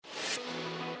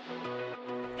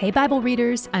Hey Bible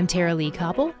readers, I'm Tara Lee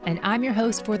Koppel, and I'm your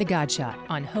host for The God Shot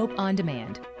on Hope on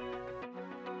Demand.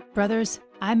 Brothers,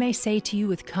 I may say to you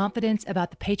with confidence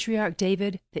about the patriarch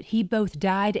David that he both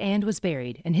died and was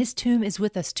buried, and his tomb is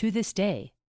with us to this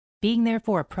day. Being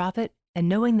therefore a prophet, and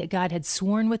knowing that God had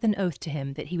sworn with an oath to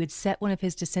him that he would set one of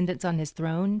his descendants on his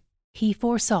throne, he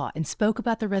foresaw and spoke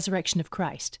about the resurrection of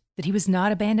Christ, that he was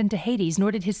not abandoned to Hades,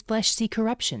 nor did his flesh see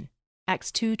corruption.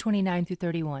 Acts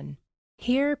 2:29-31.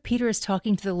 Here, Peter is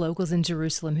talking to the locals in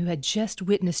Jerusalem who had just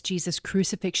witnessed Jesus'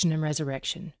 crucifixion and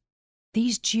resurrection.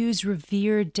 These Jews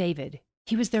revered David.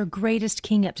 He was their greatest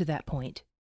king up to that point.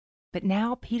 But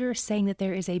now Peter is saying that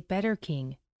there is a better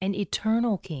king, an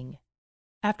eternal king.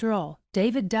 After all,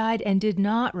 David died and did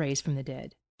not raise from the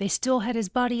dead. They still had his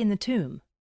body in the tomb.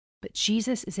 But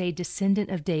Jesus is a descendant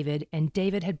of David, and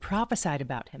David had prophesied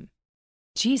about him.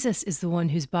 Jesus is the one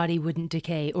whose body wouldn't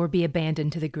decay or be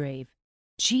abandoned to the grave.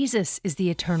 Jesus is the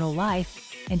eternal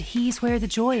life, and he's where the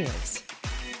joy is.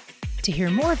 To hear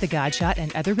more of The God Shot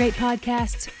and other great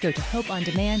podcasts, go to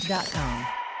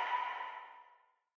hopeondemand.com.